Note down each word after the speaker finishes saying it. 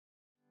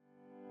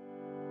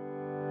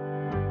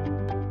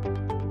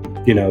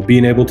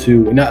being able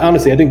to, and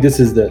honestly, I think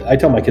I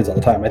tell my kids all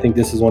the time, I think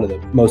this is one of the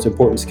most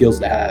important skills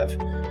to have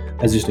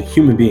as just a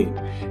human being.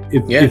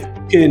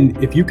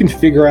 If you can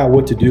figure out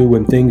what to do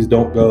when things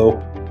don't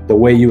go the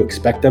way you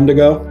expect them to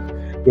go,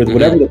 with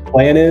whatever the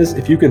plan is,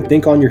 if you can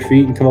think on your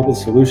feet and come up with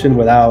a solution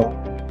without,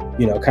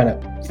 kind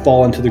of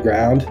falling to the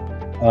ground,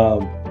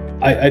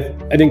 I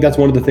think that's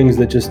one of the things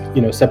that just,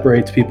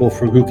 separates people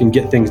from who can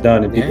get things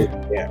done and people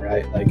who can't,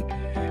 right? Like,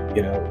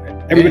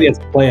 everybody has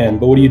a plan,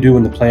 but what do you do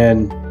when the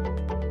plan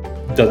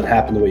doesn't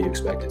happen the way you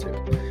expect it to?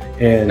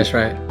 And that's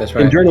right.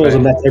 In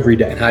journalism, that's every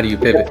day. And how do you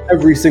pivot? That's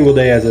every single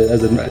day as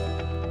a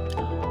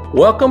right.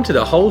 Welcome to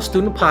the Whole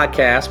Student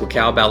Podcast with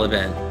Cal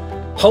Balaban.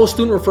 Whole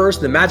student refers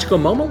to the magical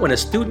moment when a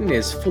student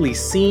is fully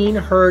seen,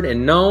 heard,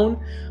 and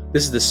known.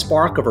 This is the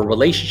spark of a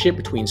relationship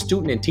between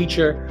student and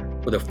teacher,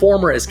 where the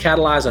former is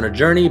catalyzed on a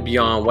journey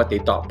beyond what they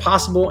thought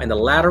possible, and the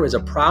latter is a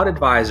proud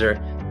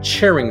advisor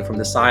cheering from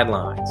the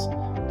sidelines.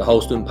 The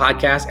Whole Student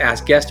Podcast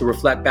asks guests to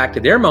reflect back to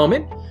their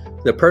moment,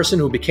 the person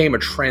who became a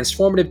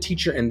transformative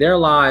teacher in their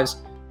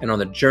lives and on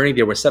the journey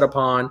they were set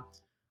upon.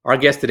 Our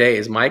guest today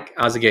is Mike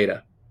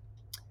Osegueda.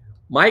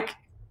 Mike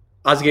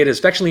Osegueda is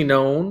affectionately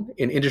known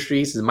in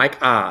industries as Mike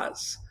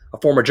Oz, a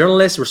former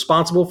journalist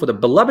responsible for the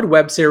beloved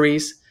web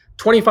series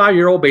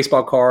 25-Year-Old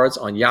Baseball Cards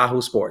on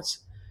Yahoo Sports.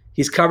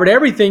 He's covered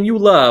everything you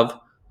love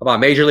about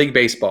Major League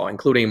Baseball,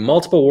 including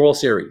multiple World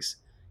Series.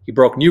 He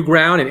broke new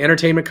ground in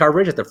entertainment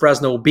coverage at the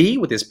Fresno Bee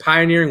with his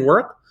pioneering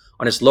work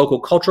on his local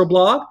cultural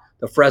blog,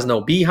 the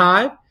Fresno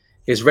Beehive.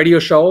 His radio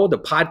show, the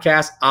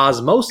podcast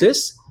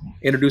Osmosis,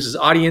 introduces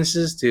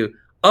audiences to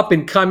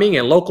up-and-coming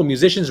and local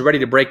musicians ready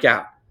to break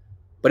out.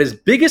 But his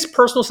biggest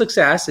personal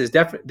success is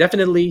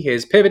definitely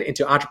his pivot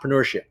into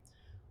entrepreneurship.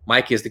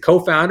 Mike is the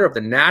co-founder of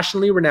the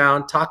nationally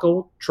renowned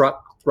Taco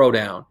Truck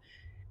Throwdown,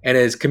 and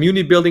his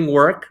community building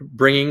work,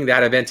 bringing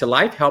that event to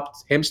life,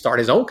 helped him start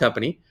his own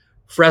company,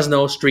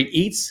 Fresno Street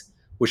Eats,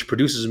 which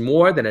produces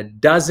more than a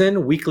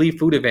dozen weekly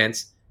food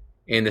events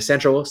in the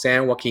central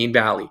San Joaquin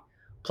Valley,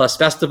 plus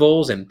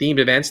festivals and themed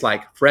events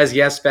like Fres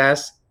Yes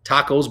Fest,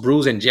 Tacos,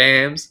 Brews, and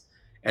Jams,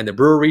 and the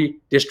Brewery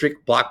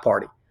District Block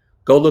Party.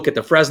 Go look at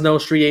the Fresno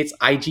Street Eats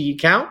IG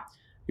account.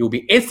 You'll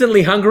be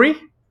instantly hungry.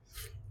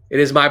 It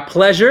is my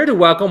pleasure to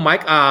welcome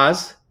Mike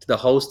Oz to the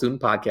Whole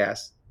Student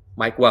Podcast.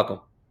 Mike,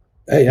 welcome.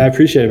 Hey, I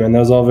appreciate it, man. That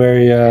was all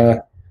very,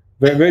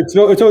 very. It's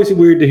always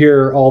weird to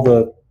hear all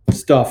the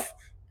stuff,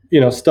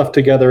 stuff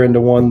together into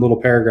one little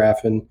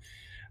paragraph, and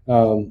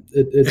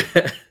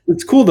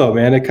it's cool though,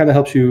 man. It kind of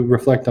helps you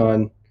reflect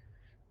on,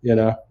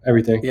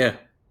 everything. Yeah.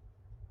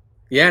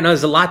 No,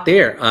 there's a lot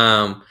there.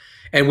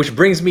 And which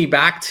brings me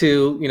back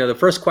to, the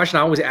first question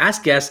I always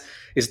ask guests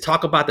is to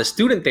talk about the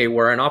student they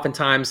were. And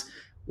oftentimes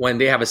when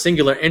they have a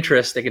singular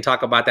interest, they can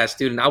talk about that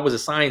student. I was a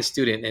science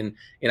student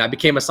and I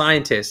became a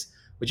scientist,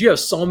 but you have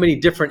so many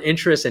different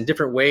interests and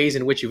different ways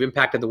in which you've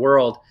impacted the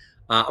world.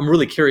 I'm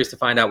really curious to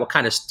find out what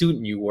kind of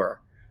student you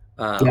were.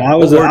 I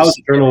was a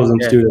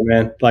journalism student,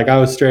 man. Like I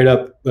was straight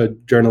up a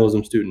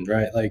journalism student,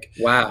 right? Like,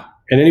 wow.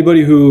 And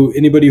anybody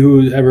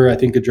who's ever, I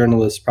think, a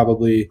journalist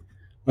probably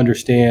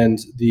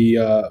understands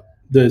the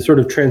sort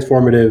of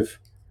transformative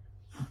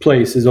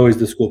place is always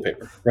the school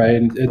paper, right?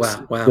 And it's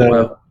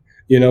wow.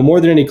 More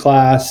than any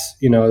class,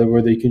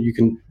 where you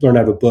can learn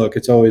how to have a book.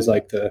 It's always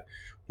like the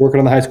working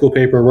on the high school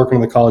paper, working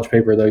on the college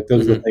paper. Like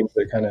those are the things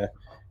that kind of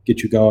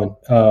get you going.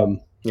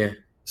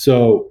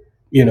 So,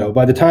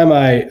 by the time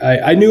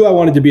I knew I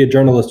wanted to be a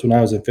journalist when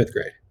I was in 5th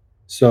grade.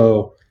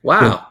 So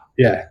wow.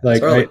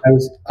 Like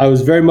I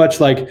was very much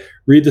like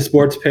read the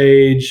sports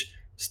page,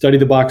 study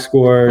the box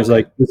scores. Okay.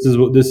 Like this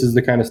is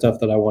the kind of stuff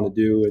that I want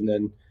to do. And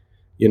then,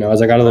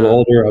 as I got a little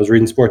older, I was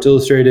reading Sports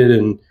Illustrated,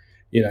 and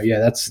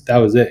that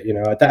was it.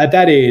 At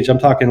that age, I'm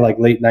talking like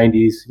late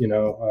 90s.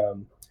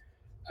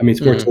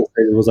 Sports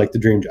Illustrated was like the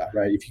dream job,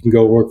 right? If you can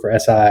go work for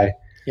SI,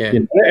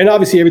 and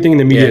obviously everything in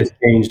the media has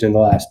changed in the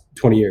last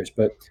 20 years,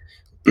 but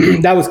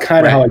that was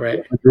kind of how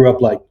I grew up.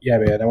 Like, yeah,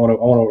 man, I want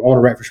to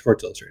write for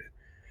Sports Illustrated.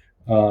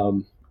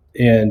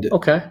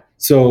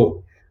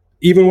 So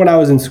even when I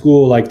was in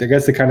school, like I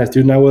guess the kind of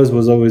student I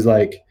was always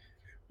like,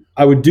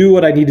 I would do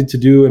what I needed to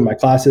do in my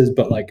classes,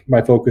 but like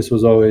my focus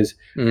was always,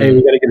 hey,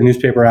 we got to get a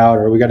newspaper out,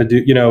 or we got to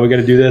do, we got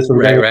to do this. Or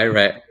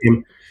Right.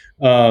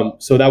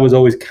 So that was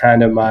always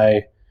kind of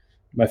my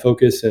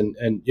focus. And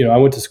I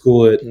went to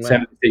school at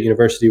San Jose State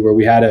University where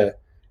we had a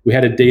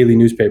daily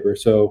newspaper.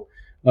 So,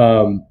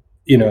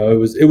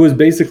 it was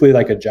basically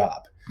like a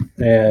job.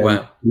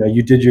 And,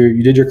 you did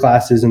your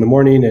classes in the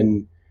morning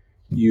and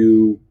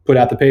you put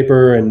out the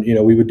paper, and,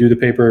 we would do the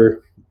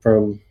paper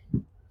from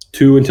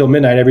 2 until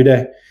midnight every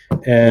day.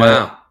 And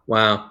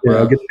wow.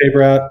 Get the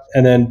paper out,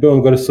 and then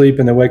boom, go to sleep,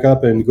 and then wake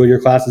up and go to your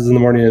classes in the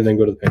morning, and then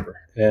go to the paper.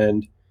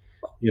 And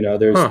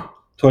there's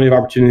plenty of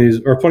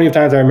opportunities, or plenty of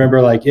times I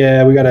remember like,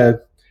 we're gonna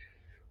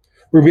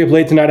be up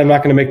late tonight. I'm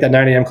not gonna make that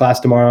 9 a.m. class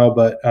tomorrow,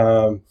 but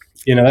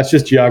that's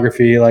just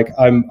geography. Like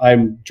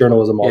I'm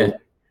journalism all the way.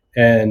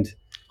 And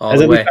as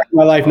I look back in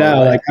my life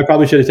now, like I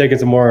probably should have taken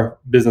some more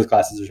business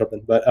classes or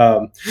something. But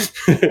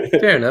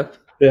fair enough.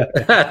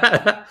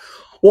 Yeah.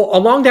 Well,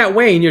 along that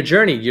way in your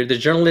journey, you're the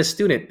journalist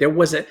student.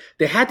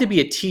 There had to be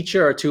a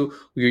teacher or two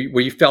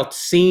where you felt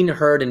seen,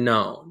 heard, and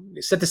known.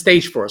 Set the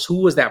stage for us.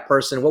 Who was that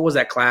person? What was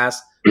that class?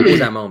 What was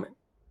that moment?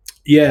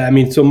 Yeah, I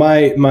mean, so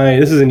my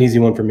this is an easy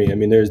one for me. I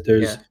mean,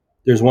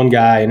 there's one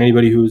guy, and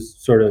anybody who's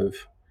sort of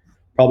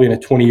probably in a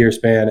 20-year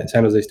span at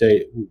San Jose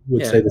State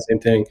would say the same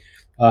thing.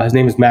 His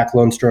name is Mac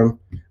Lundstrom.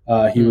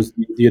 He was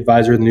the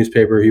advisor of the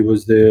newspaper. He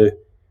was the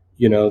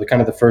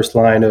kind of the first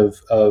line of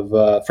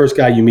first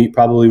guy you meet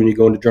probably when you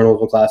go into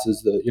journalism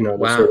classes. The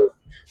sort of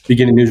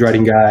beginning news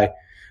writing guy.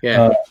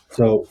 Yeah.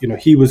 So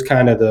he was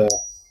kind of the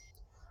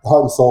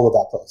heart and soul of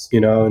that place.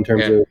 In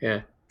terms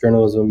of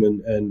journalism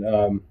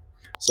and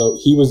so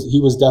he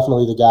was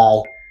definitely the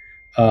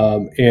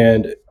guy.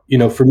 And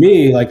for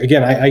me, like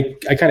again,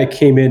 I kind of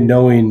came in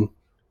knowing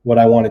what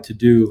I wanted to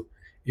do,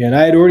 and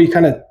I had already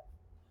kind of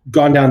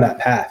gone down that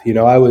path.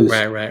 I was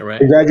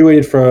right. I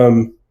graduated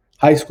from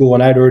high school,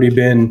 and I'd already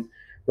been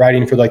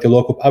writing for like the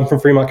local. I'm from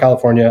Fremont,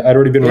 California. I'd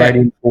already been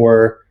writing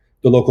for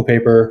the local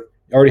paper.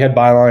 I already had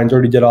bylines.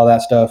 Already did all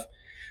that stuff.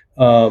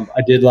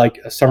 I did like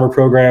a summer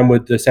program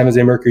with the San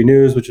Jose Mercury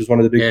News, which is one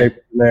of the big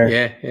papers in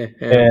there.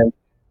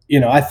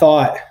 And I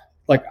thought,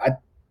 like,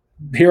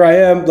 here I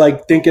am,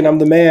 like thinking I'm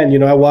the man.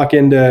 I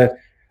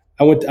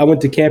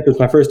went to campus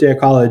my first day of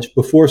college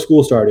before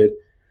school started.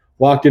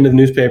 Walked into the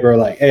newspaper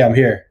like, hey, I'm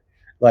here.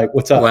 Like,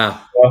 what's up? Wow.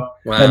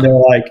 And they're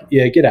like,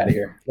 yeah, get out of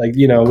here. Like,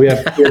 we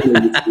have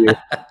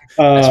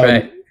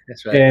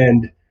That's right.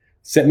 And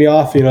sent me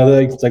off.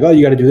 It's like, oh,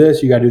 you got to do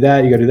this, you got to do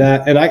that, you got to do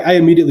that. And I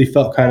immediately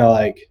felt kind of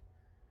like,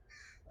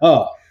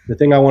 oh, the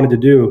thing I wanted to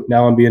do.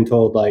 Now I'm being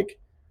told like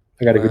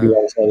I got to go do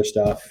all this other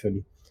stuff.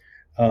 And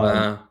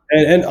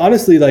and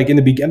honestly, like in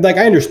the beginning, like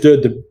I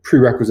understood the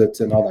prerequisites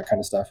and all that kind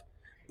of stuff,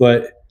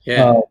 but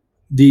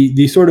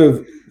the sort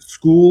of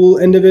school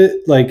end of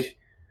it, like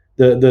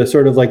the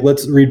sort of like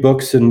let's read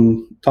books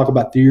and talk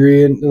about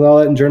theory and all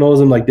that in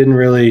journalism, like didn't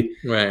really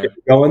get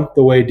going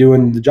the way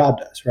doing the job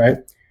does, right?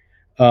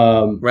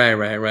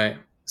 Right.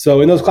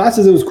 So in those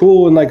classes, it was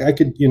cool, and like I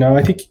could,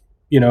 I think,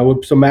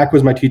 so Mac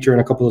was my teacher in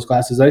a couple of those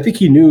classes. I think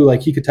he knew,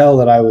 like he could tell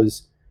that I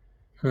was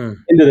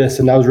into this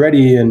and I was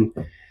ready, and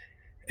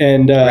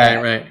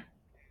right.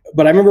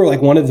 But I remember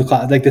like one of the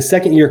class, like the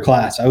second year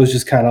class, I was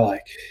just kind of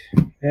like,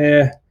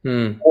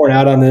 pouring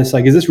out on this.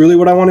 Like, is this really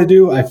what I want to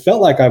do? I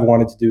felt like I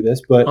wanted to do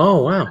this, but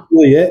that's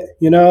really it,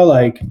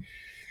 like,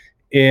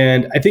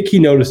 and I think he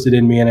noticed it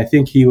in me, and I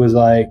think he was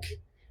like,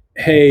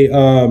 hey,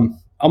 I'm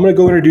going to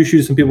go introduce you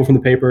to some people from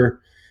the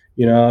paper.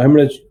 I'm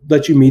going to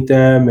let you meet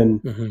them. And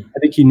I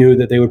think he knew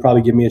that they would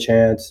probably give me a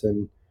chance.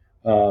 And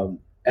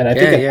I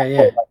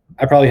think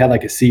I probably had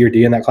like a C or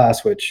D in that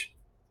class, which,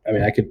 I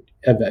mean, I could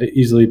have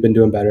easily been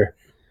doing better.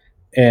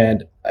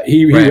 And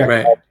he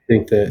recognized, I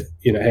think that,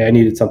 hey, I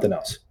needed something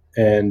else.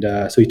 And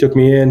so he took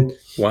me in.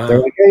 Wow. They're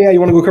like, hey, yeah, you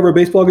want to go cover a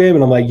baseball game?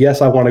 And I'm like,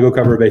 yes, I want to go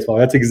cover a baseball.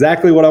 That's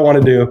exactly what I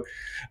want to do.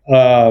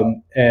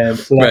 And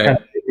so that kind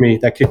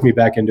of kicked me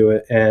back into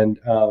it. And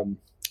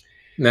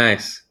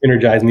nice.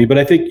 Energized me. But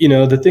I think,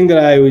 the thing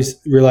that I always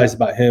realized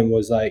about him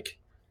was like,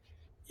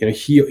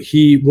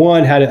 he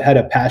one had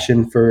a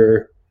passion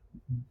for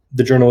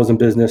the journalism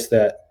business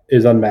that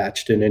is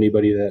unmatched in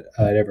anybody that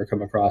I'd ever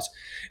come across.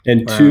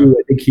 And two,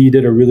 I think he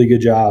did a really good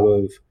job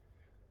of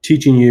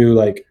teaching you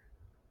like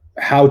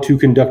how to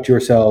conduct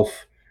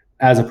yourself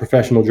as a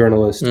professional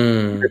journalist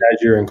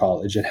as you're in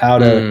college, and how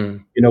to,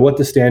 what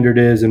the standard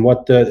is, and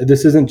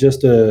this isn't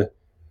just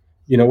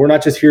we're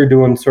not just here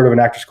doing sort of an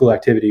after school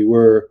activity.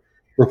 We're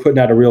putting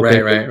out a real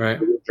thing for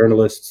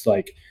journalists,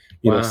 like,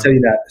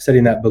 setting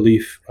that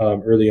belief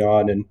early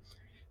on. And,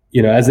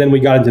 as then we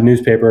got into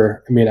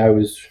newspaper, I mean,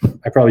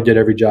 I probably did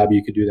every job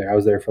you could do there. I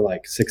was there for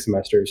like 6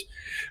 semesters,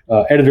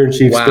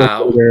 editor-in-chief,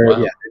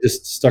 I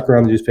just stuck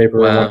around the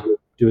newspaper and wanted to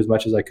do as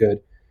much as I could.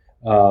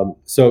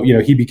 So,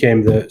 he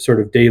became the sort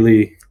of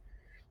daily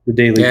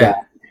guy.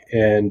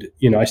 And,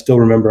 I still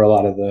remember a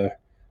lot of the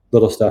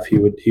little stuff he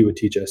would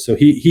teach us. So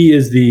he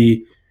is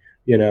the,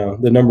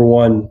 the number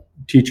one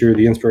teacher,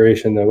 the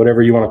inspiration, the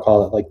whatever you want to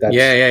call it. Like that's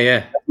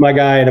that's my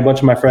guy, and a bunch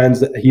of my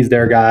friends, he's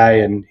their guy,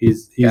 and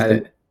he's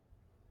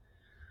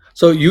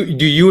So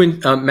you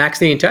and Max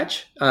stay in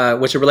touch?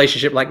 What's your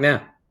relationship like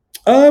now?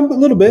 A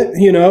little bit,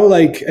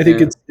 like I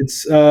think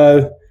it's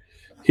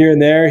here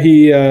and there.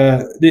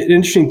 The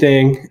interesting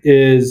thing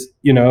is,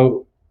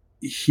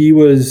 he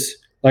was,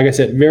 like I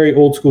said, very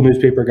old school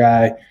newspaper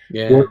guy.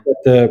 Worked at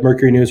the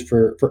Mercury News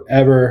for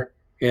forever.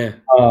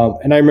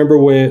 And I remember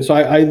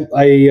I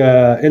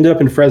ended up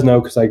in Fresno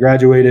because I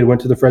graduated,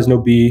 went to the Fresno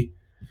B.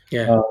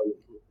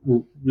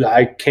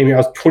 I came here, I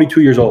was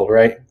 22 years old,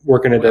 right?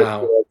 Working at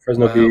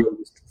Fresno B,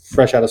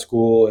 fresh out of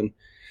school. And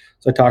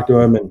so I talked to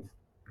him, and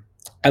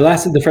I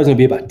lasted the Fresno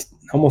B about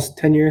almost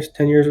 10 years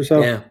or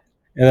so. And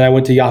then I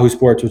went to Yahoo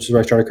Sports, which is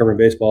where I started covering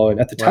baseball. And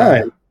at the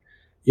time,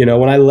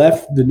 when I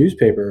left the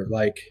newspaper,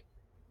 like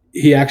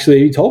he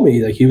told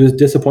me like he was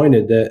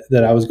disappointed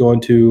that I was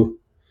going to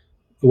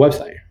the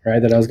website,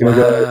 right? That I was going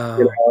to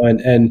go,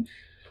 and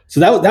so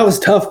that was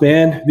tough,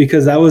 man,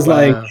 because I was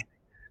like,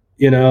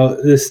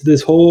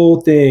 this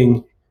whole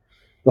thing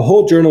the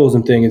whole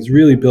journalism thing is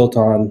really built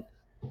on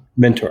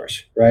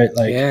mentors, right?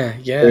 Like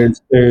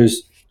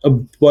there's a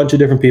bunch of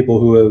different people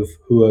who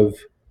have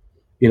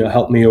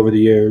helped me over the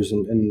years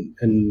and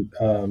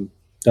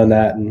done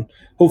that, and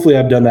hopefully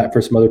I've done that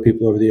for some other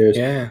people over the years.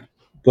 Yeah.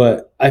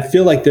 But I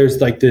feel like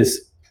there's like this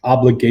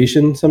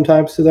obligation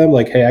sometimes to them,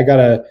 like, hey, I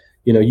gotta,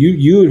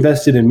 you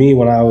invested in me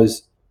when I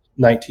was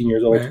 19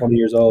 years old, 20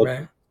 years old,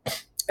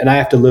 and I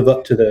have to live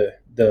up to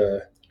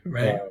the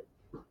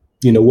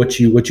what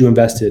you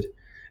invested.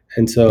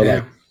 And so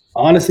like,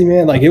 honestly,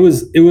 man, like it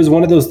was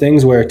one of those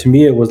things where to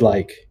me it was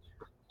like,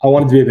 I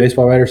wanted to be a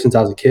baseball writer since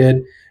I was a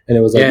kid. And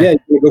it was like, yeah,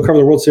 you're going to go cover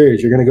the World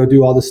Series. You're going to go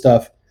do all this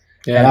stuff.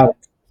 Yeah. And I was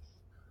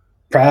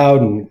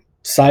proud and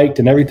psyched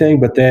and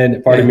everything. But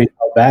then part of me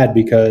felt bad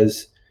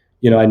because,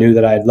 I knew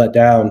that I had let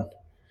down.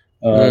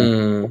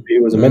 He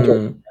was a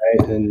mentor,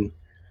 right? And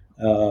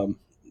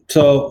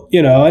so,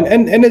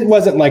 and it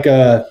wasn't like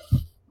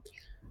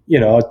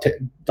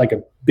like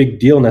a big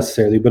deal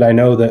necessarily. But I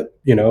know that,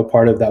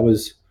 part of that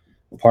was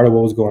part of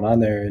what was going on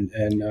there.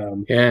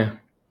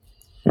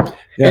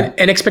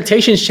 And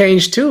expectations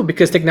changed too,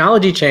 because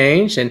technology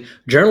changed and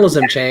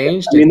journalism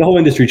changed. I mean, the whole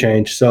industry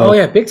changed. So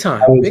big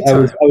time. I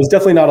was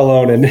definitely not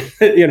alone, and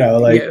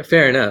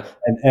fair enough.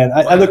 And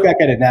I look back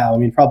at it now. I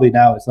mean, probably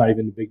now it's not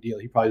even a big deal.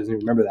 He probably doesn't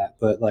even remember that.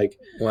 But like,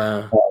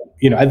 wow.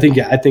 I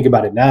think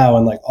about it now,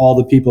 and like all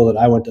the people that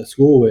I went to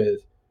school with.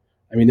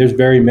 I mean, there's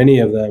very many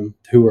of them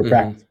who were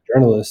practicing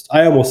journalists.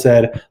 I almost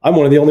said I'm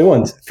one of the only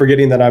ones,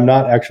 forgetting that I'm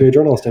not actually a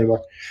journalist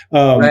anymore.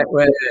 Right.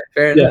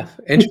 Fair enough.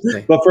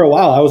 Interesting. But for a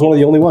while, I was one of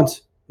the only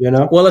ones.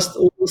 Well, let's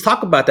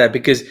talk about that,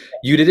 because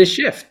you did a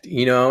shift,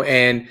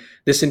 and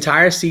this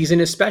entire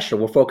season is special.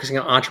 We're focusing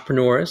on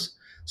entrepreneurs.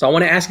 So I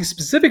want to ask you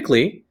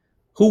specifically,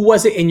 who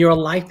was it in your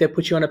life that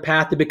put you on a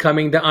path to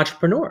becoming the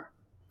entrepreneur?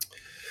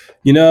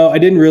 I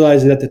didn't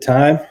realize it at the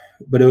time,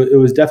 but it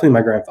was definitely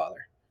my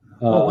grandfather.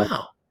 Oh,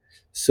 wow.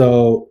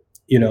 So,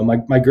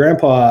 my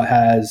grandpa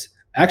has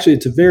actually,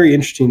 it's a very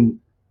interesting,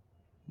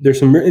 there's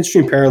some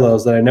interesting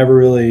parallels that I never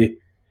really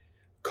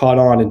caught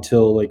on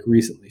until like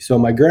recently. So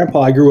my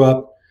grandpa, I grew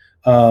up,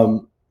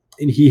 and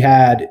he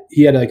had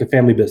like a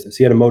family business.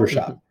 He had a motor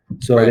shop.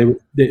 So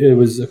it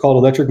was called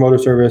Electric Motor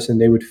Service, and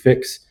they would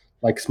fix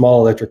like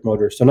small electric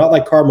motors. So not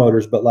like car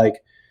motors, but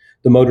like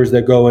the motors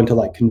that go into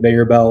like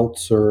conveyor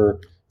belts or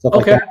stuff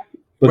like that.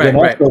 But then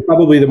also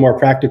probably the more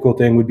practical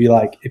thing would be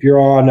like if you're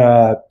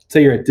on,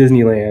 say you're at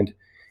Disneyland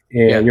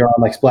and you're on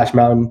like Splash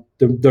Mountain,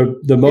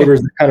 the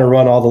motors that kind of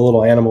run all the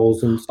little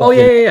animals and stuff.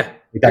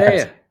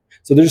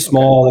 So there's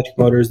small electric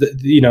motors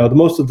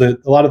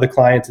that, a lot of the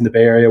clients in the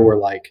Bay Area were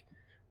like,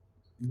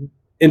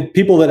 and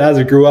people that as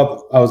I grew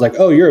up, I was like,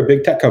 oh, you're a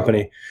big tech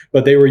company,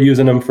 but they were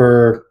using them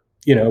for,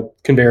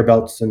 conveyor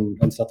belts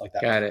and stuff like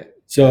that. Got it.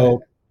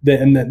 So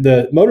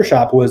the motor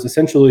shop was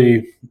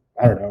essentially,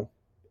 I don't know,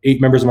 8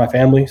 members of my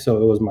family.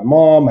 So it was my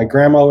mom, my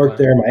grandma worked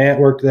there, my aunt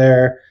worked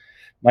there,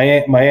 my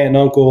aunt and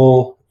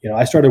uncle.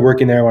 I started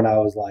working there when I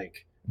was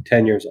like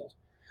 10 years old.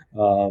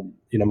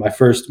 My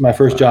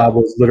first job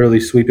was literally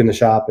sweeping the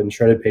shop and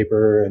shredded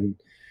paper and,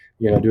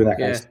 doing that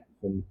kind of stuff.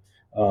 And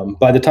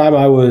by the time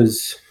I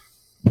was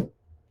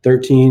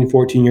 13,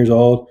 14 years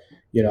old,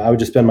 I would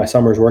just spend my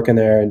summers working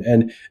there.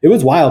 And it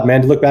was wild,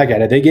 man, to look back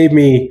at it. They gave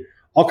me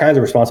all kinds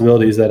of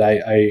responsibilities that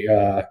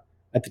I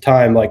at the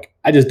time, like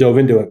I just dove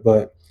into it,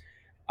 but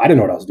I didn't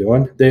know what I was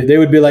doing. They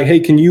would be like, hey,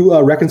 can you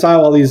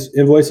reconcile all these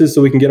invoices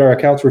so we can get our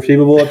accounts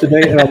receivable up to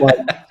date? And I'm like,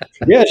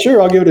 yeah,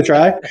 sure. I'll give it a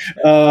try.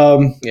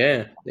 And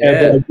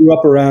I grew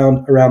up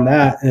around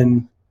that.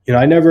 And,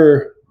 I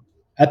never,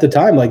 at the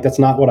time, like, that's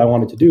not what I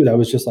wanted to do. That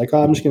was just like,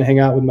 oh, I'm just going to hang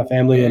out with my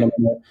family and I'm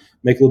going to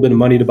make a little bit of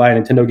money to buy a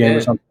Nintendo game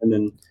or something.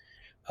 And,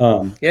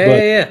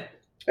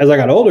 as I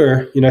got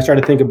older, I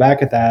started thinking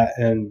back at that,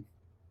 and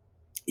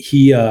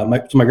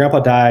my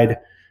grandpa died.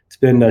 It's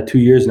been 2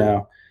 years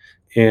now.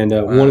 And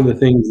one of the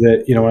things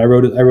that, when I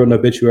wrote an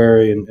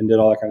obituary and did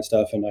all that kind of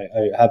stuff. And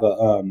I have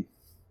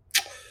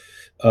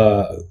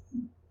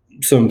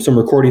some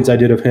recordings I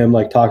did of him,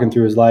 like talking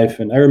through his life.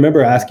 And I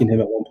remember asking him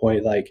at one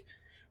point, like,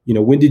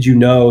 when did you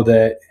know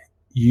that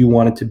you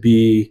wanted to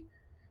be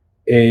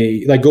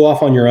go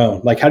off on your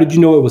own? Like, how did you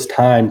know it was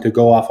time to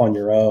go off on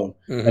your own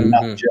and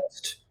not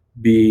just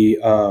be,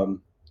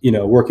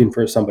 working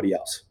for somebody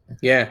else?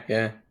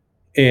 Yeah.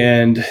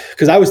 And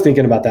because I was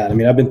thinking about that. I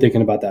mean, I've been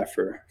thinking about that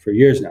for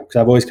years now, because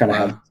I've always kind of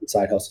had some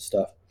side hustle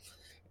stuff.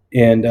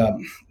 And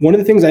one of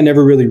the things I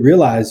never really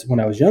realized when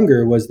I was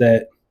younger was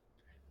that,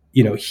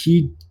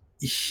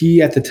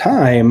 he at the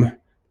time,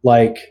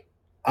 like,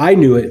 I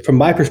knew it from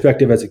my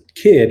perspective as a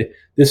kid,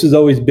 this has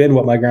always been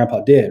what my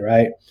grandpa did.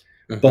 Right.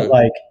 But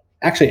like,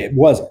 actually it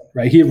wasn't,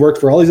 right. He had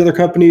worked for all these other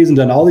companies and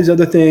done all these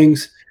other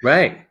things.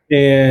 Right.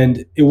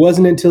 And it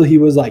wasn't until he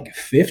was like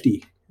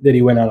 50 that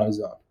he went out on his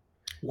own.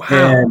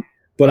 Wow.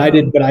 But I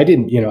didn't, I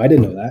didn't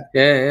know that.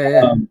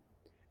 Yeah.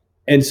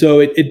 And so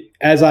it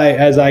as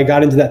I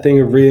got into that thing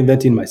of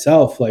reinventing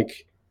myself,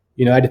 like,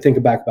 I had to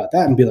think back about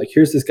that and be like,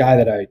 here's this guy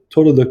that I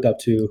totally looked up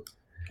to.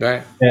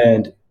 Right.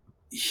 And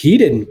he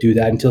didn't do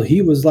that until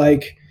he was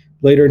like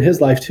later in his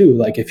life too.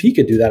 Like if he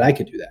could do that, I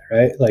could do that,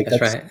 right? Like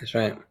That's right. That's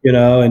right.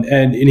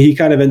 And he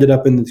kind of ended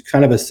up in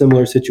kind of a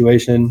similar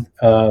situation.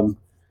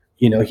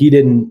 He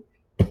didn't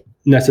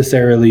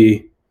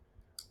necessarily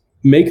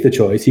make the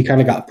choice. He kind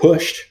of got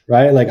pushed,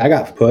 right? Like I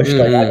got pushed.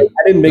 Like I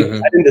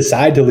didn't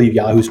decide to leave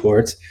Yahoo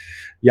Sports.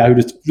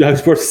 Yahoo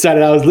Sports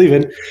decided I was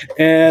leaving,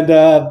 and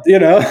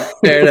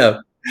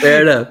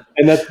Fair enough.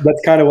 And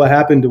that's kind of what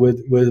happened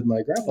with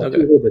my grandpa. Okay.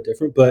 Too, a little bit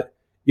different, but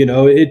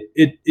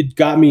it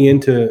got me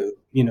into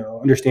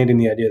understanding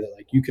the idea that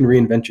like you can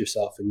reinvent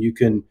yourself and you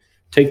can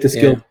take the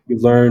skills you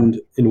learned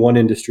in one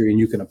industry and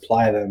you can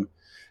apply them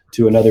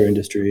to another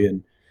industry.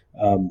 And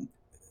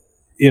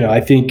I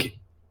think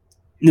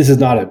this is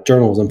not a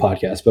journalism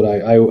podcast, but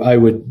I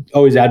would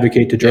always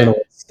advocate to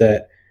journalists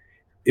that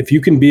if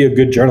you can be a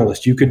good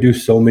journalist, you could do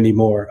so many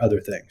more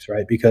other things,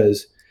 right?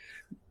 Because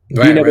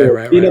being able to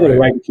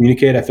write and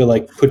communicate, I feel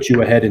like puts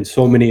you ahead in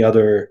so many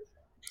other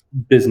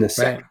business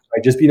sectors,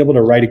 right? Just being able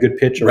to write a good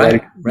pitch or write a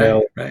good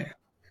email,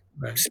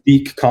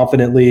 speak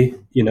confidently,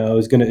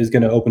 is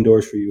gonna open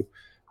doors for you.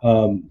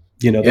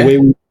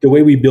 The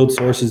way we build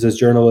sources as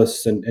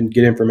journalists and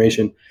get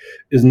information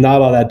is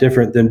not all that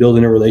different than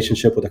building a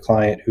relationship with a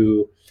client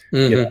who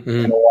don't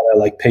want to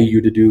like pay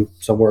you to do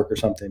some work or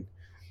something.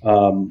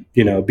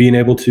 Being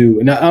able to,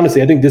 and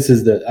honestly, I think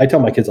I tell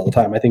my kids all the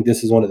time, I think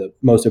this is one of the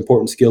most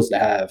important skills to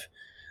have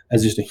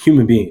as just a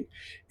human being.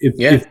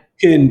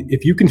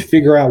 If you can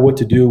figure out what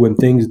to do when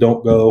things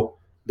don't go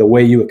the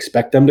way you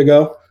expect them to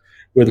go,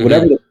 with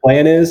whatever the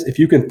plan is, if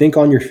you can think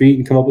on your feet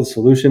and come up with a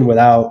solution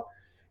without,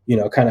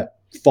 kind of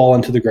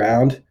falling to the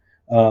ground.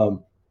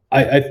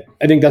 I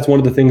think that's one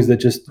of the things that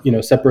just,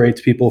 separates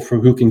people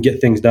from who can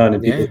get things done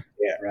and people who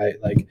can't, right?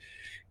 Like,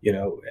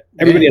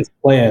 everybody has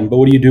a plan, but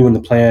what do you do when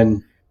the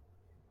plan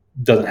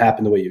doesn't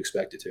happen the way you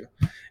expect it to?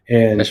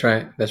 And that's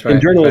right.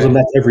 In journalism,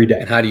 that's every day.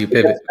 And how do you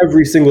pivot? That's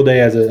every single day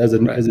as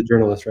a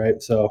journalist,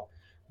 right? So,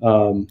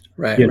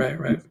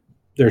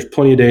 there's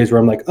plenty of days where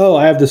I'm like, oh,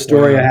 I have this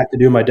story I have to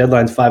do. My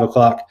deadline's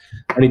 5:00.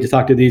 I need to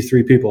talk to these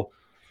 3 people.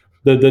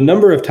 The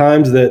number of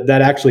times that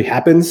actually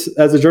happens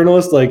as a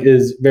journalist, like,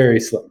 is very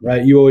slim,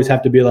 right? You always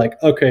have to be like,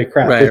 okay,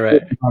 crap, this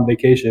person's on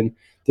vacation.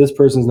 This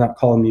person's not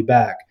calling me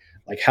back.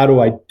 Like, how do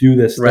I do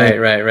this thing?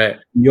 Right.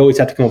 You always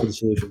have to come up with a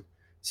solution.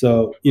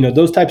 So,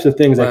 those types of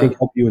things I think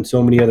help you in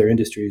so many other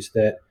industries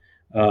that,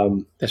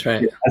 that's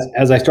right.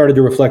 As I started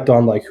to reflect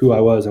on like who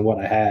I was and what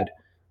I had,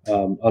 I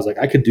was like,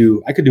 I could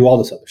do all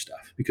this other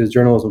stuff because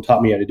journalism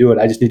taught me how to do it.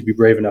 I just need to be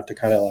brave enough to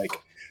kind of like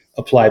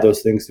apply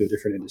those things to a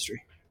different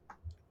industry.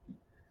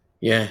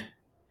 Yeah.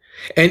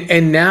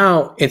 And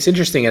now it's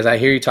interesting as I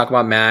hear you talk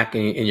about Mac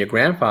and your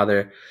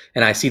grandfather,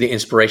 and I see the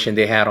inspiration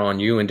they had on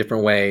you in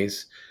different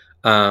ways.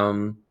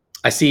 I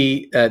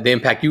see the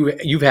impact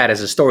you've had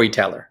as a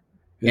storyteller,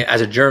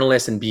 as a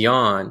journalist and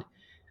beyond.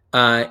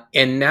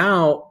 And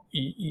now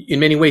in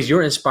many ways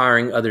you're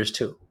inspiring others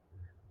too.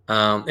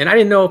 And I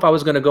didn't know if I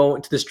was going to go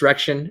into this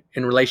direction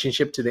in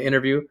relationship to the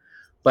interview,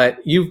 but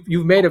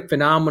you've made a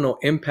phenomenal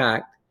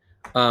impact,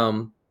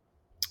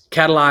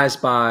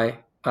 catalyzed by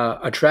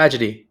a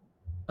tragedy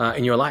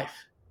in your life.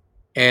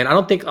 And I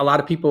don't think a lot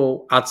of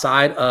people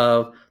outside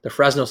of the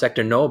Fresno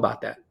sector know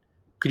about that.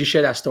 Could you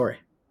share that story?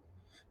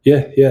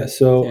 Yeah.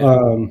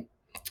 So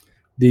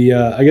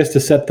I guess to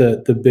set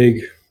the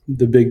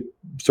big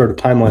sort of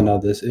timeline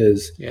of this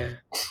is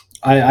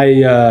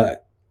I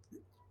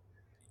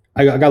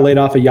got laid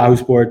off at Yahoo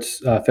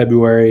Sports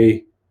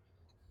February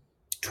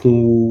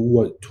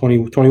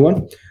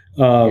 2021.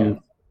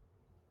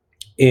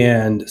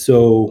 And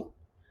so,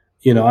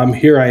 I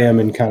am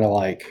in kind of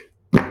like,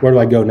 where do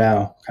I go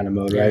now kind of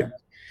mode, right?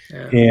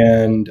 Yeah.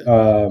 And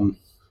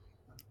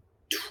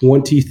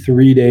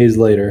 23 days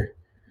later,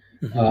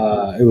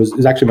 it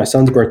was actually my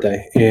son's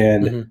birthday,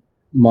 and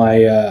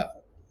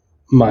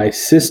my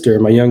sister,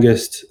 my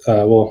youngest,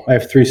 I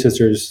have 3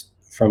 sisters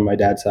from my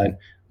dad's side.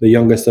 The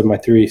youngest of my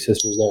 3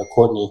 sisters there,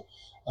 Courtney,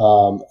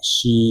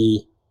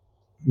 she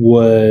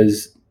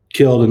was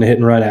killed in a hit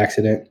and run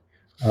accident.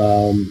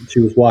 She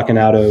was walking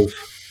out of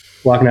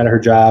her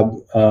job.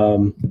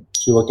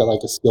 She worked at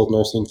like a skilled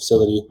nursing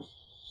facility,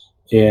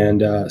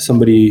 and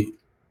somebody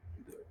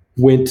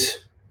went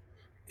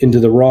into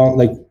the wrong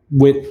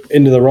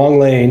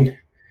lane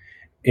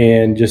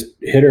and just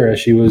hit her as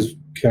she was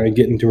kind of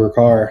getting to her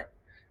car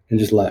and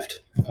just left.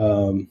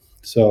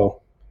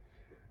 So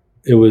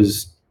it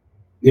was,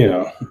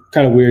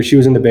 kind of weird. She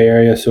was in the Bay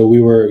Area, so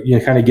we were,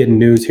 kind of getting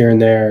news here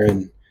and there,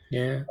 and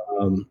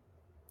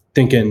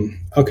thinking,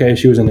 okay,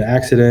 she was in an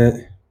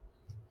accident.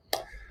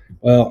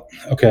 Well,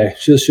 okay,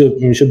 she'll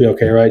be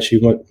okay, right? She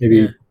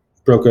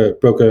broke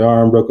an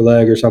arm, broke a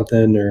leg or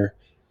something, and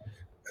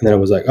then it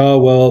was like, oh,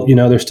 well,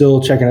 they're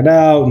still checking it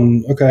out,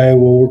 and okay,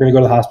 well, we're going to go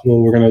to the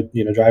hospital. We're going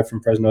to, drive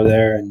from Fresno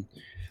there, and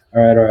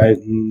all right.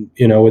 And,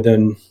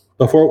 within,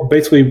 before,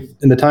 basically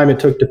in the time it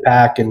took to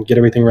pack and get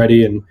everything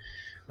ready and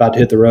about to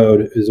hit the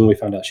road is when we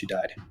found out she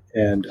died.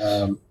 And,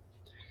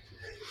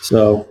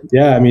 so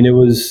yeah, I mean, it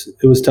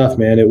was tough,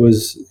 man. It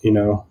was,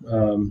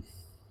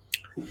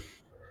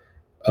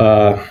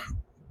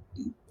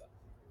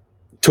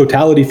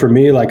 totality for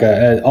me, like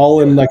all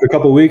in like a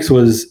couple of weeks it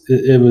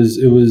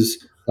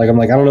was like, I'm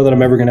like, I don't know that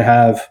I'm ever going to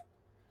have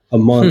a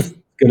month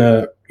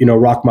gonna,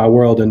 rock my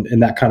world in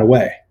that kind of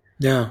way.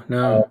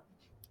 No.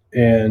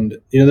 And,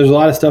 there's a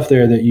lot of stuff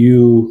there that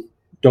you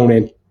don't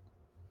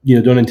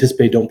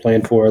anticipate, don't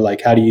plan for.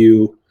 Like, what do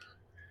you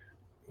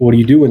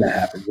do when that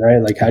happens? Right.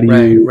 Like, how do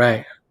you,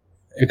 right.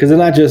 Because it's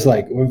not just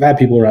like, we've had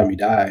people around me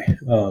die.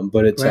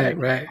 But it's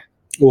right.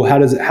 Well,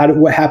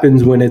 what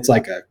happens when it's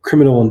like a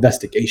criminal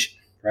investigation,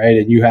 right?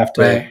 And you have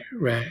to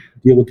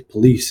deal with the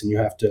police, and you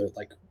have to,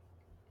 like,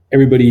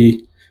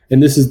 everybody,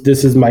 and this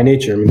is my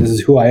nature. I mean, this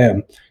is who I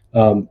am.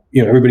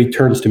 Everybody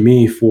turns to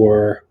me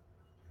for,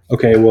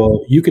 okay,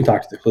 well, you can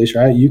talk to the police,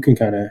 right? You can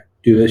kind of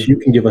do this. You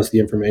can give us the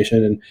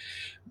information. And,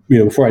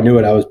 before I knew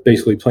it, I was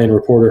basically playing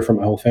reporter for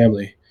my whole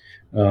family,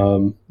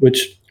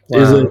 which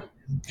is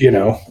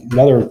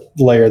another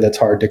layer that's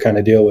hard to kind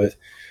of deal with.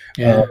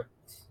 Yeah.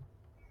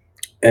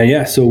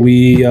 So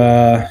we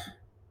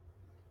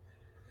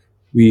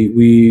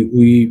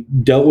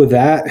dealt with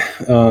that.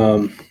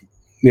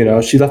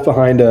 She left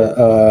behind at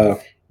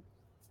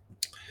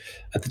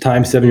the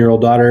time,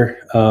 7-year-old daughter.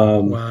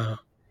 Wow.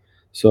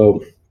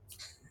 So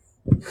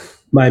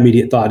my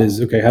immediate thought is,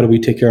 okay, how do we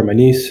take care of my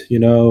niece?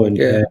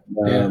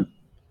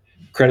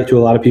 Credit to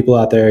a lot of people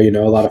out there.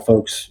 A lot of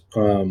folks,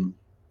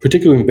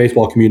 particularly in the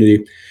baseball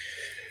community,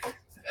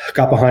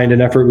 got behind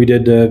an effort we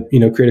did to,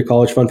 create a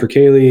college fund for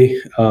Kaylee,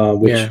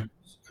 which, I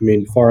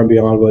mean, far and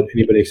beyond what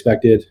anybody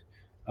expected.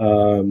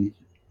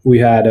 We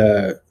had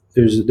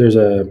there's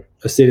a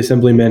state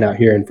assemblyman out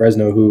here in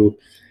Fresno who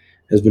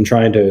has been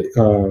trying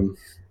to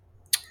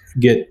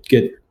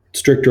get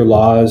stricter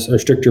laws or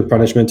stricter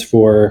punishments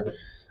for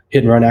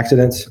hit and run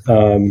accidents.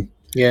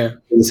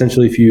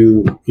 Essentially, if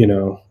you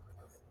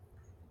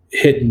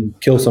hit and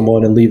kill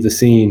someone and leave the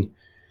scene,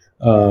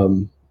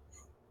 the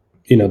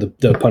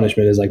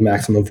punishment is like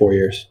maximum 4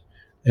 years.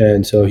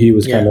 And so he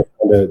was kind of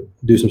trying to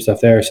do some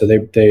stuff there. So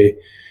they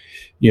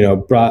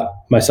brought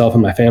myself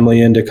and my family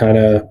in to kind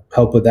of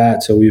help with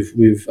that. So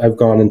I've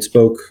gone and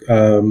spoke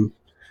to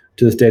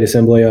the state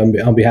assembly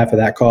on behalf of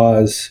that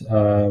cause.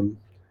 And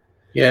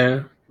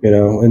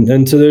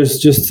so there's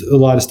just a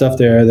lot of stuff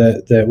there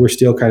that we're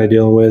still kind of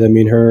dealing with. I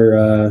mean,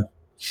 her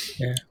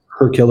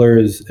killer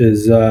is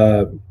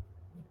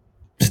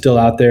still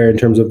out there in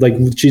terms of, like,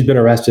 she's been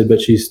arrested,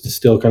 but she's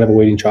still kind of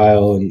awaiting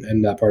trial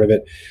and that part of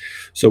it.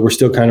 So we're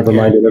still kind of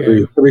reminded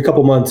every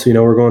couple months,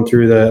 we're going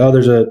through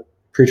there's a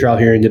pretrial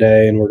hearing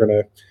today, and we're going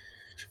to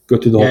go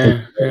through the whole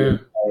thing.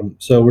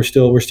 So we're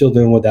still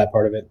dealing with that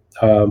part of it.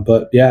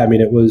 But yeah, I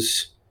mean, it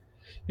was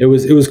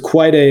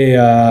quite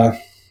a,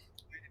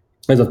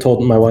 as I've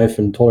told my wife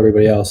and told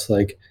everybody else,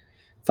 like,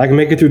 if I can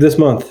make it through this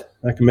month,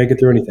 I can make it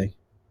through anything.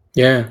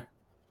 Yeah.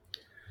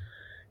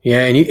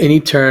 And you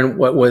turn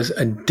what was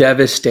a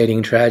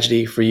devastating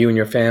tragedy for you and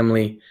your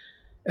family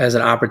as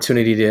an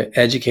opportunity to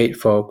educate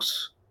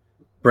folks,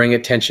 bring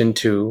attention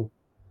to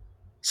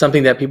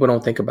something that people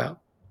don't think about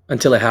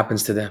until it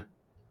happens to them.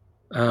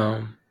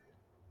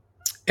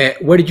 And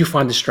where did you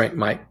find the strength,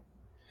 Mike?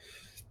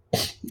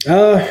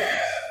 I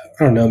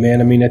don't know, man.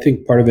 I mean, I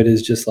think part of it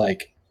is just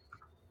like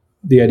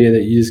the idea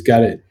that you just got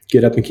to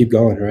get up and keep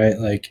going, right?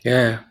 Like,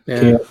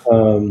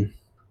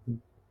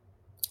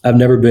 I've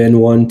never been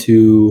one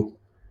to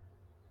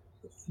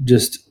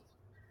just,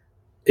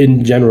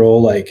 in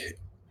general, like,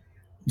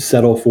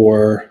 settle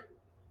for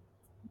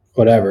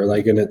whatever.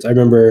 Like, and I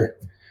remember,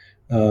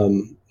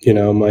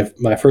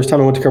 my first time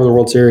I went to cover the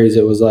World Series,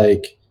 it was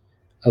like,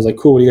 I was like,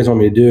 cool, what do you guys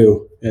want me to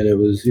do? And it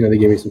was, they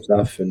gave me some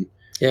stuff. And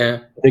I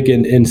think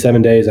in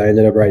 7 days, I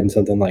ended up writing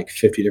something like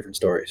 50 different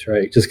stories,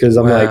 right? Just because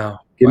I'm like,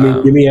 give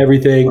me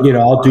everything,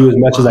 I'll do as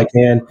much as I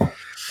can.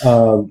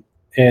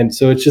 And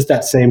so it's just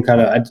that same kind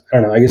of, I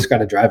don't know, I just got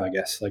to drive, I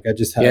guess. Like, I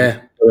just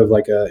have sort of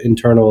like a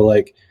internal,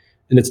 like,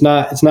 and it's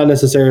not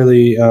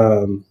necessarily,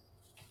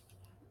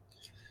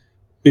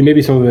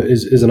 maybe some of it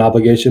is an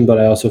obligation, but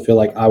I also feel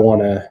like I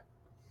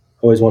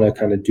always want to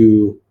kind of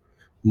do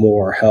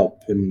more,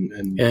 help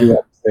and do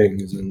other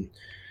things. And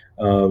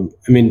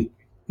I mean,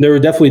 there were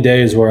definitely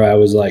days where I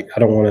was like, I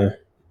don't want to,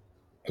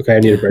 okay, I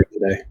need a break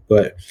today.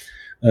 But,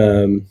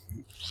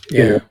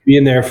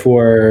 being there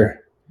for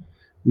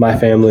my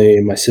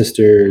family, my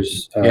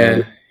sisters,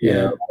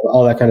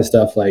 all that kind of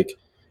stuff. Like,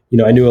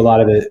 I knew a lot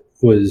of it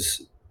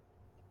was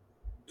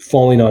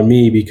falling on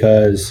me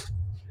because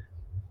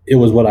it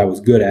was what I was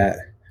good at.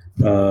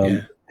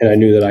 And I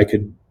knew that I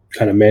could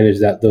kind of manage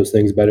those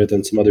things better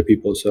than some other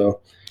people.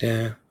 So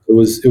it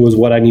was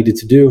what I needed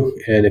to do.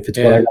 And if it's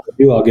what I got to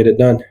do, I'll get it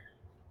done.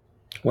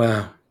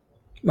 Wow.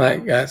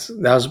 Mike, that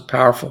was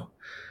powerful.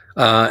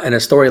 And a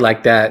story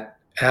like that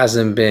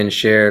hasn't been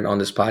shared on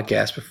this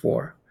podcast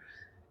before.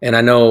 And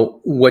I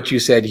know what you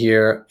said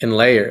here in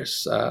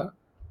layers,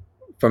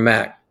 from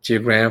Mac to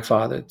your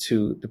grandfather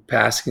to the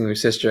passing of your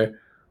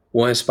sister,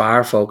 will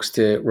inspire folks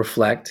to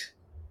reflect,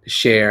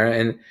 share,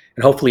 and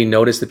hopefully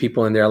notice the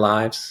people in their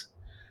lives.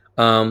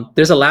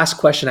 There's a last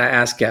question I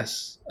ask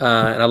guests,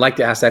 and I'd like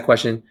to ask that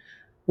question,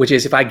 which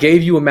is, if I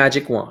gave you a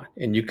magic wand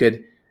and you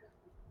could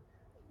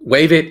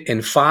wave it,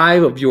 and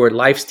 5 of your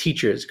life's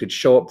teachers could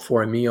show up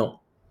for a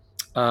meal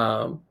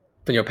from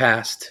your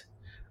past,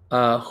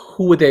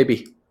 who would they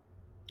be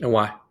and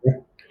why?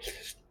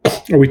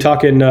 Are we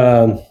talking,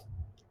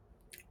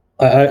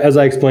 as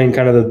I explained,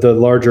 kind of the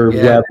larger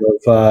web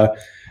of,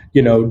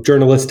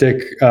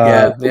 journalistic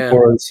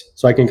mentors,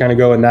 so I can kind of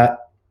go in that?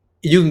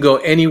 You can go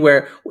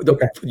anywhere.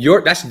 Okay.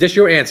 That's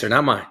your answer,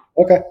 not mine.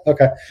 Okay.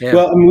 Yeah.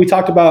 Well, I mean, we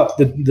talked about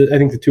I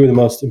think the 2 of the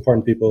most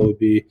important people would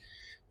be,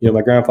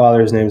 my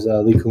grandfather. His name's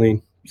Lee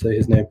Colleen, say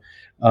his name,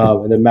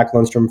 and then Mac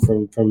Lundstrom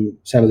from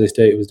San Jose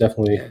State was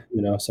definitely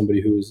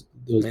somebody who was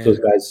those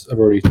guys. I've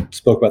already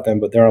spoke about them,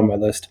 but they're on my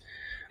list.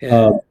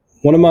 Yeah.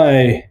 One of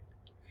my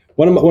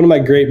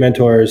great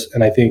mentors,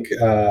 and I think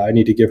I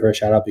need to give her a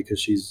shout out because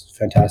she's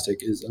fantastic,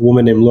 is a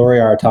woman named Lori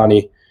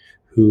Aratani,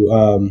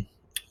 who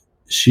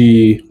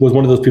she was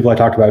one of those people I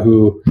talked about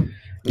who,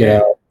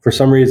 for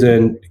some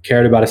reason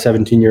cared about a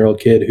 17-year-old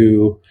kid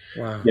who,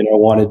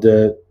 wanted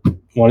to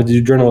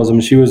do journalism.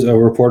 She was a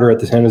reporter at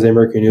the San Jose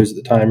Mercury News at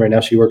the time. Right now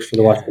she works for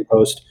the Washington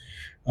Post.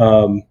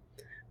 And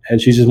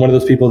she's just one of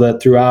those people that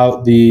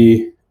throughout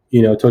the,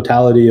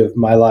 totality of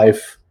my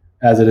life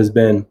as it has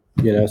been,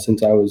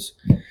 since I was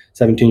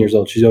 17 years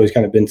old, she's always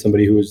kind of been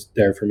somebody who was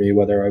there for me,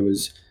 whether I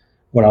was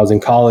when I was in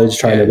college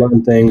trying to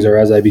learn things, or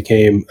as I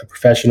became a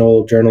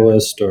professional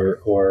journalist,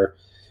 or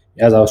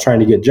as I was trying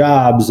to get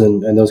jobs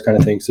and those kind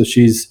of things. So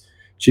she's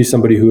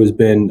somebody who has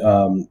been,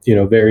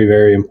 very,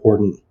 very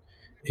important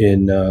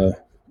in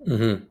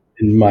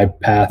my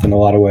path in a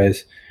lot of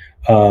ways.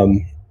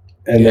 And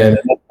then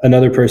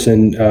another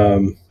person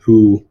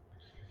who,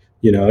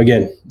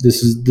 again,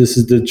 this is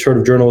the sort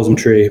of journalism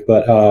tree,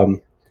 but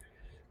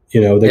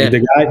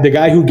the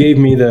guy who gave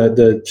me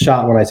the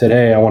shot when I said,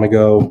 hey, I want to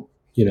go,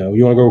 you want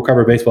to go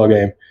cover a baseball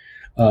game.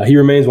 He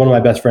remains one of my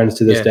best friends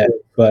to this day,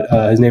 but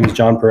his name is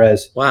John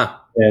Perez. Wow.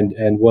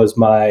 And was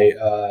my,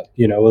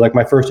 like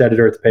my first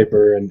editor at the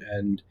paper,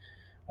 and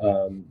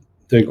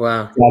the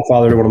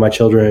godfather to one of my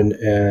children.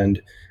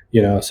 And,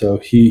 so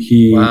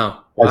he has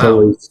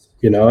always,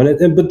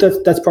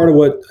 but that's part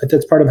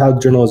of how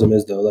journalism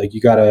is, though. Like,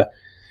 you gotta,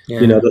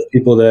 those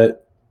people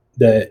that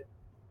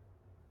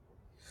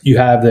you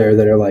have there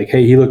that are like,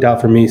 hey, he looked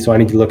out for me, so I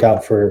need to look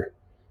out for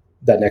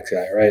that next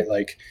guy. Right.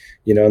 Like,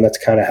 and that's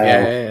kind of how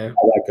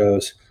that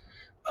goes.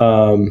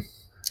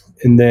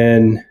 And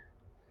then,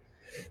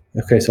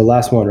 okay, so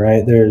last one,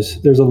 right?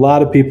 There's a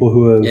lot of people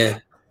who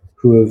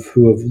have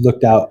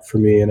looked out for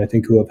me, and I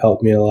think who have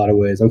helped me in a lot of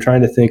ways. I'm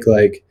trying to think,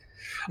 like,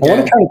 I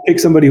want to try to pick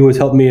somebody who has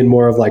helped me in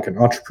more of like an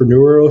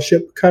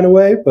entrepreneurship kind of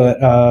way, but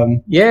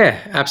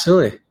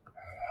absolutely.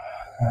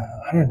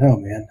 I don't know,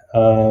 man.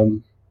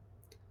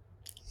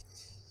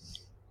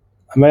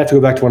 I might have to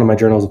go back to one of my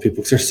journalism people,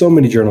 because there's so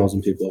many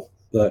journalism people.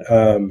 But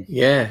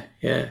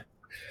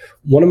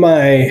one of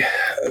my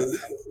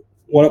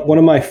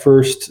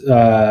first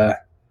the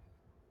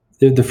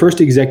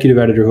first executive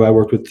editor who I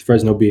worked with,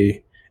 Fresno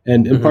B,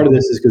 and part of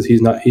this is because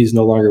he's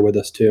no longer with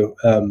us too.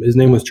 His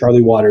name was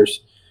Charlie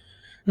Waters,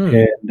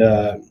 and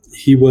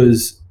he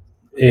was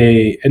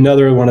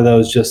another one of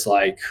those just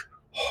like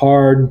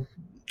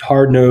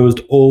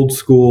hard-nosed, old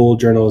school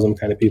journalism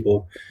kind of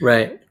people.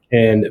 Right.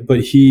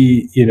 But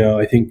he,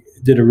 I think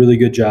did a really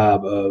good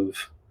job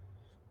of,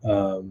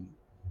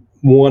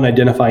 one,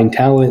 identifying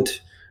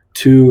talent,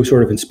 2,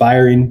 sort of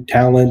inspiring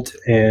talent.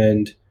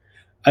 And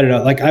I don't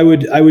know, like I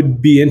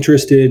would be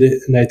interested,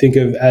 and I think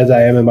of as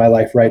I am in my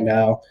life right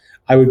now,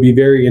 I would be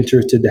very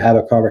interested to have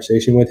a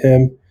conversation with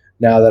him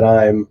now that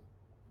I'm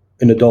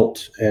an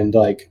adult, and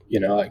like,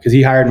 because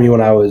he hired me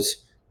when I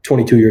was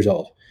 22 years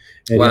old,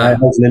 and I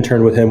was an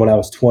intern with him when I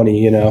was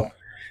 20, And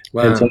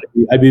so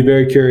I'd be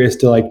very curious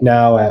to, like,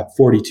 now at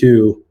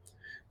 42,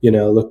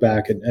 look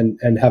back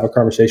and have a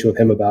conversation with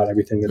him about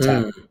everything that's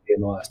happened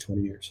in the last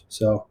 20 years.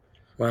 So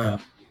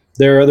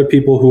there are other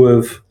people who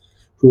have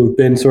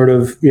been sort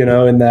of,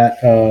 in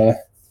that,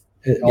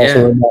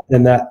 also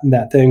in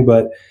that thing,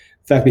 but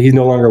the fact that he's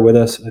no longer with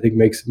us, I think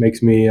makes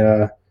me,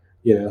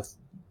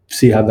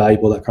 see how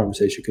valuable that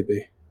conversation could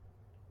be.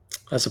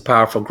 That's a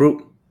powerful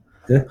group.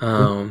 Yeah.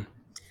 And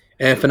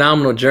a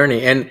phenomenal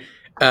journey. And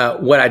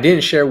what I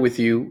didn't share with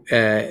you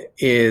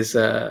is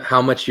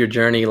how much your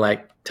journey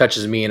like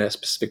touches me in a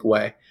specific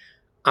way.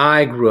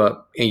 I grew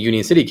up in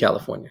Union City,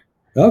 California.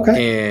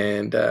 Okay.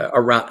 And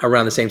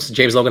around the same,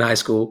 James Logan High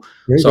School.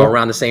 So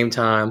around the same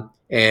time,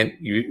 and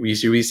we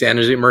used to read San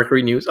Jose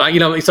Mercury News.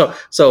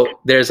 So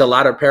there's a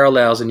lot of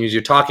parallels, and as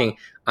you're talking,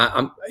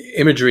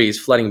 imagery is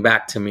flooding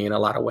back to me in a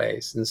lot of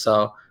ways. And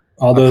so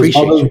all those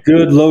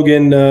good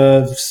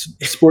Logan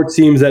sports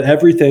teams at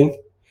everything.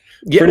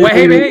 Yeah. Well,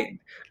 hey,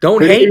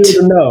 don't hate.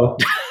 No.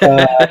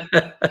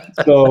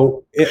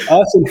 So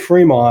us in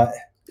Fremont,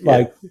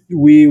 like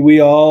we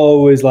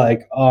always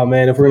like, oh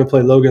man, if we're going to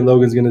play Logan,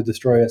 Logan's going to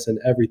destroy us and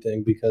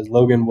everything, because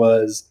Logan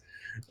was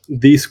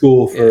the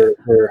school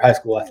for high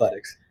school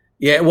athletics.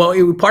 Yeah.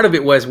 Well, part of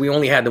it was we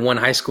only had the one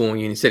high school in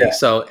Union City. Yeah.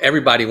 So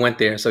everybody went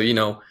there. So,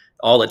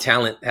 all the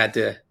talent had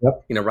to,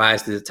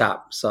 rise to the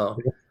top. So,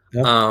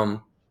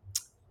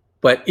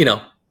 but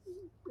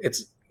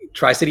it's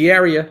Tri-City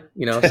area,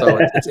 so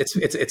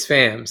it's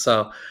fam.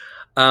 So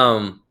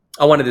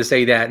I wanted to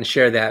say that and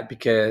share that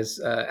because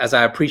as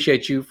I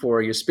appreciate you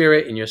for your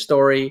spirit and your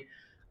story,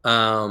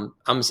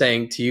 I'm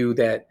saying to you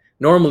that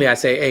normally I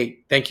say, hey,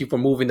 thank you for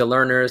moving the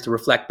learners to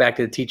reflect back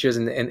to the teachers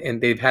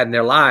and they've had in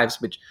their lives,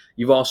 but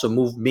you've also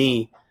moved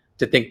me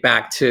to think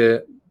back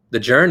to the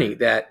journey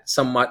that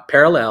somewhat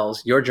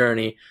parallels your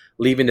journey,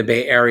 leaving the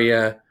Bay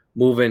Area,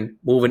 moving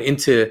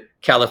into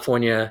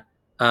California,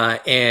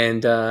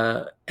 and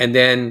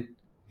then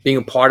being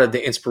a part of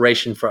the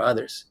inspiration for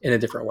others in a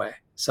different way.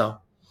 So,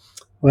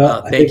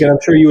 well, I think I'm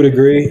sure you would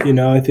agree.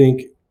 I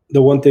think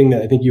the one thing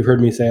that I think you've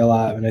heard me say a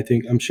lot, and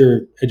I'm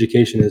sure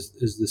education is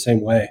the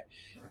same way.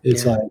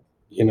 It's like,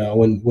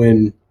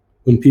 when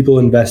people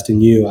invest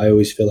in you, I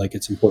always feel like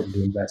it's important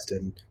to invest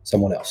in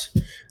someone else.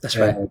 That's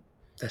right.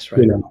 That's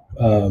right.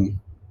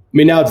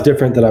 Now it's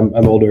different that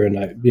I'm older and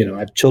I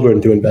have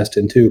children to invest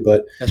in too,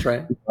 but that's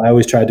right. I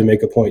always tried to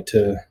make a point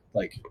to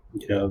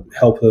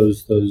help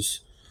those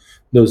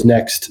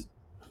next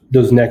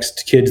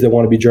kids that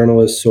want to be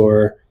journalists,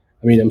 or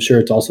I'm sure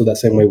it's also that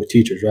same way with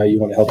teachers, right? You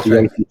want to help the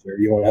young teacher,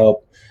 you want to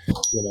help,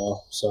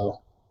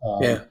 so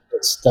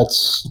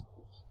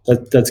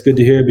that's good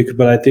to hear,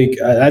 but I think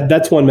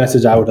that's one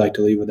message I would like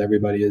to leave with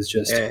everybody is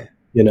just,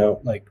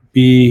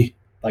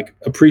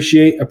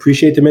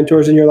 appreciate the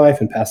mentors in your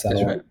life and pass that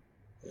on. Right.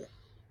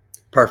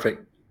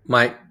 Perfect.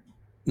 Mike,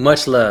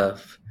 much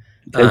love.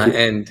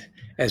 And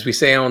as we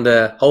say on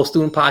the Whole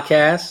Student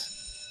Podcast,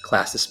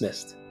 class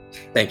dismissed.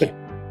 Thank you.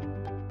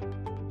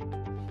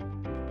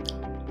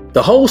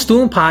 The Whole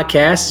Student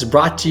Podcast is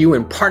brought to you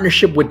in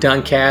partnership with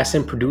Duncast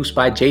and produced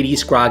by J.D.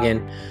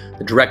 Scroggin,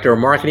 the Director of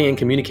Marketing and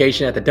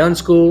Communication at the Dunn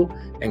School,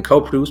 and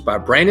co-produced by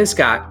Brandon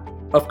Scott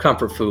of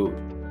Comfort Food.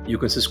 You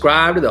can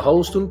subscribe to the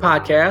Whole Student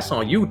Podcast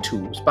on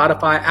YouTube,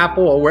 Spotify,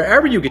 Apple, or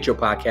wherever you get your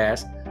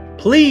podcasts.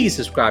 Please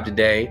subscribe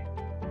today.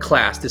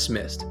 Class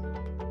dismissed.